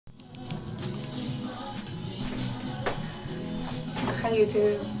Hi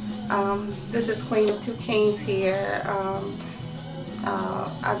YouTube. This is Q2K's here.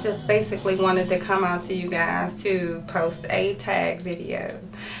 I just basically wanted to come out to you guys to post a tag video,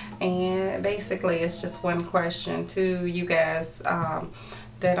 and basically it's just one question to you guys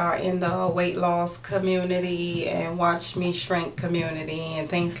that are in the weight loss community and watch me shrink community and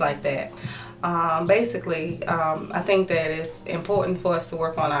things like that. I think that it's important for us to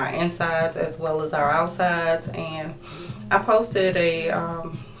work on our insides as well as our outsides, and I posted a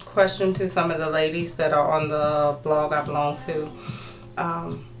question to some of the ladies that are on the blog I belong to.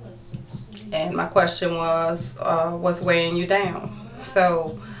 Um, and my question was, what's weighing you down?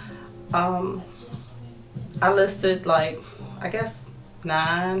 So um, I listed, like, I guess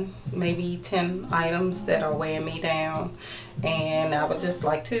 9, maybe 10 items that are weighing me down. And I would just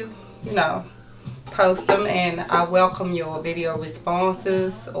like to, post them, and I welcome your video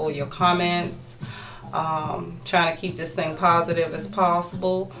responses or your comments. Trying to keep this thing positive as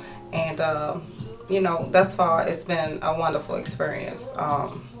possible, and thus far it's been a wonderful experience.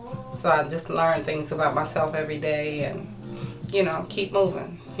 So I just learn things about myself every day, and keep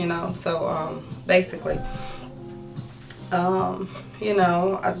moving. So basically, some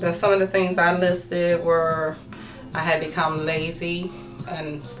of the things I listed were, I had become lazy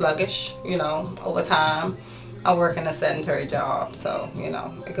and sluggish, over time. I work in a sedentary job, so,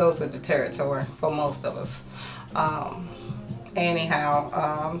 it goes with the territory for most of us.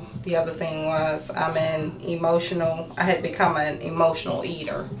 The other thing was, I had become an emotional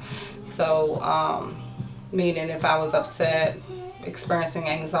eater. So, meaning if I was upset, experiencing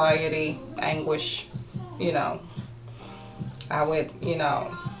anxiety, anguish, I would, eat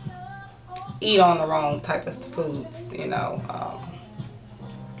on the wrong type of foods,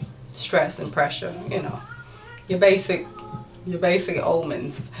 stress and pressure, your basic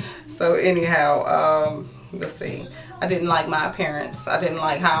omens. So anyhow, let's see. I didn't like my appearance. I didn't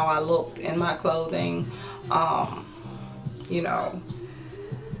like how I looked in my clothing. You know,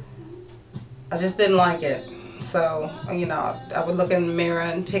 I just didn't like it. So, I would look in the mirror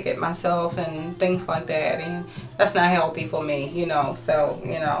and pick at myself and things like that, and that's not healthy for me, So,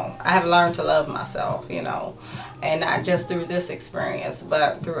 I have learned to love myself, and not just through this experience,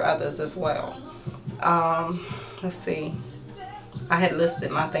 but through others as well. Let's see. I had listed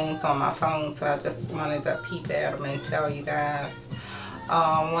my things on my phone, so I just wanted to peep at them and tell you guys.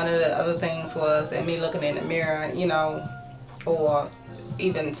 One of the other things was in me looking in the mirror, or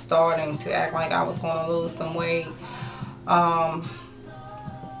even starting to act like I was going to lose some weight. I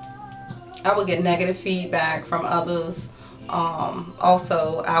would get negative feedback from others.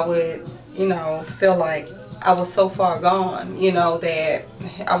 Also, I would, feel like I was so far gone, that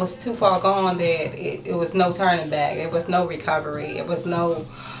I was too far gone that it was no turning back. It was no recovery. It was no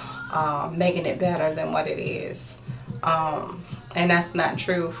making it better than what it is. And that's not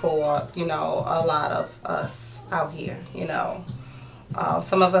true for, a lot of us out here,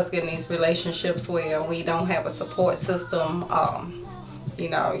 Some of us get in these relationships where we don't have a support system. You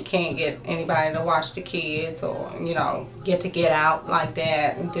can't get anybody to watch the kids, or, get out like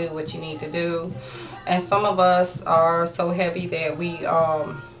that and do what you need to do. And some of us are so heavy that we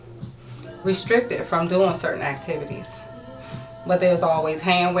restricted from doing certain activities. But there's always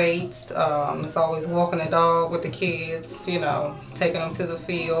hand weights. There's always walking the dog with the kids, taking them to the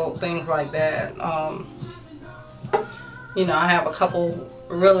field, things like that. I have a couple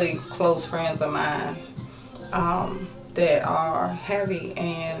really close friends of mine that are heavy,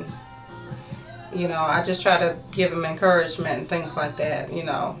 and I just try to give them encouragement and things like that.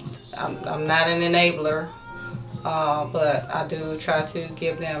 I'm not an enabler, but I do try to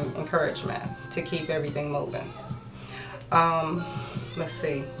give them encouragement to keep everything moving. Let's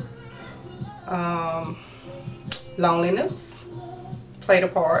see. Loneliness played a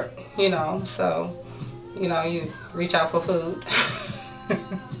part, so, you reach out for food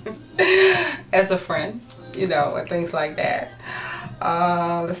as a friend, and things like that.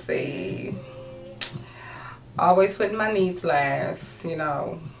 Let's see. Always putting my needs last,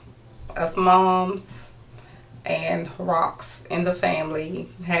 Us moms and rocks in the family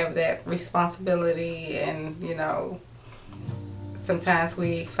have that responsibility, and, sometimes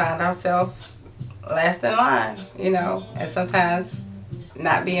we find ourselves last in line, and sometimes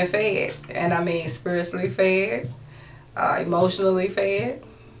not being fed. And I mean spiritually fed, emotionally fed,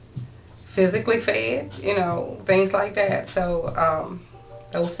 physically fed, things like that. So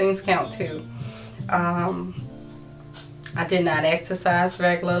those things count too. I did not exercise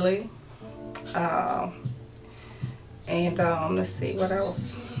regularly. Let's see, what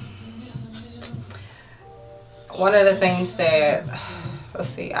else? One of the things that, let's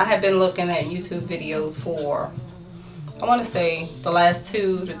see, I have been looking at YouTube videos for I want to say the last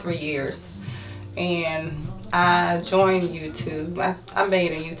 2 to 3 years. And I joined YouTube. I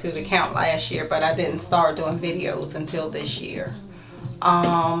made a YouTube account last year, but I didn't start doing videos until this year.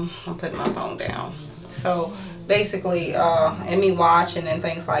 I'm putting my phone down. So basically, and me watching and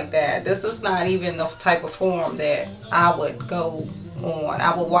things like that, this is not even the type of forum that I would go on.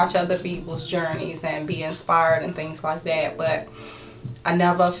 I would watch other people's journeys and be inspired and things like that, but I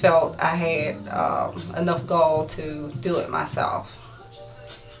never felt I had enough gall to do it myself.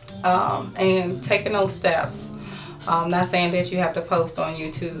 And taking those steps. Not saying that you have to post on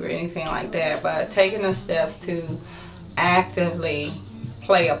YouTube or anything like that, but taking the steps to actively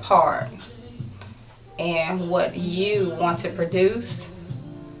play a part in what you want to produce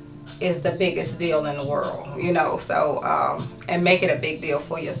is the biggest deal in the world, you know. So and make it a big deal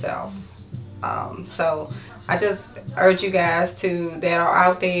for yourself. So I just urge you guys that are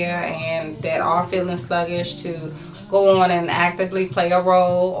out there and that are feeling sluggish to go on and actively play a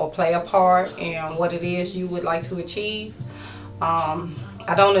role or play a part in what it is you would like to achieve.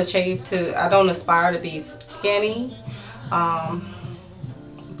 I don't aspire to be skinny,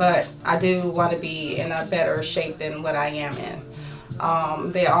 but I do want to be in a better shape than what I am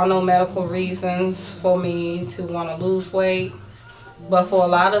in. There are no medical reasons for me to want to lose weight, but for a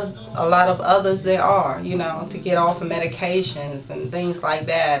lot of others there are, you know, to get off of medications and things like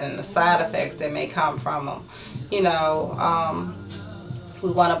that, and the side effects that may come from them. You know,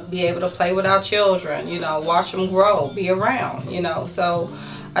 we want to be able to play with our children, you know, watch them grow, be around, you know. So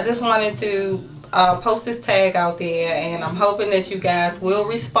I just wanted to post this tag out there, and I'm hoping that you guys will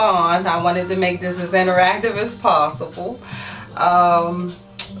respond. I wanted to make this as interactive as possible.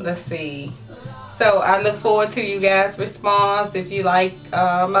 Let's see. So I look forward to you guys' response. If you like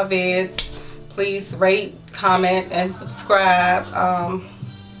my vids, please rate, comment, and subscribe.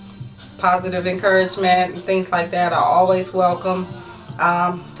 Positive encouragement and things like that are always welcome.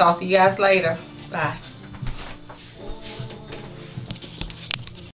 Talk to you guys later. Bye.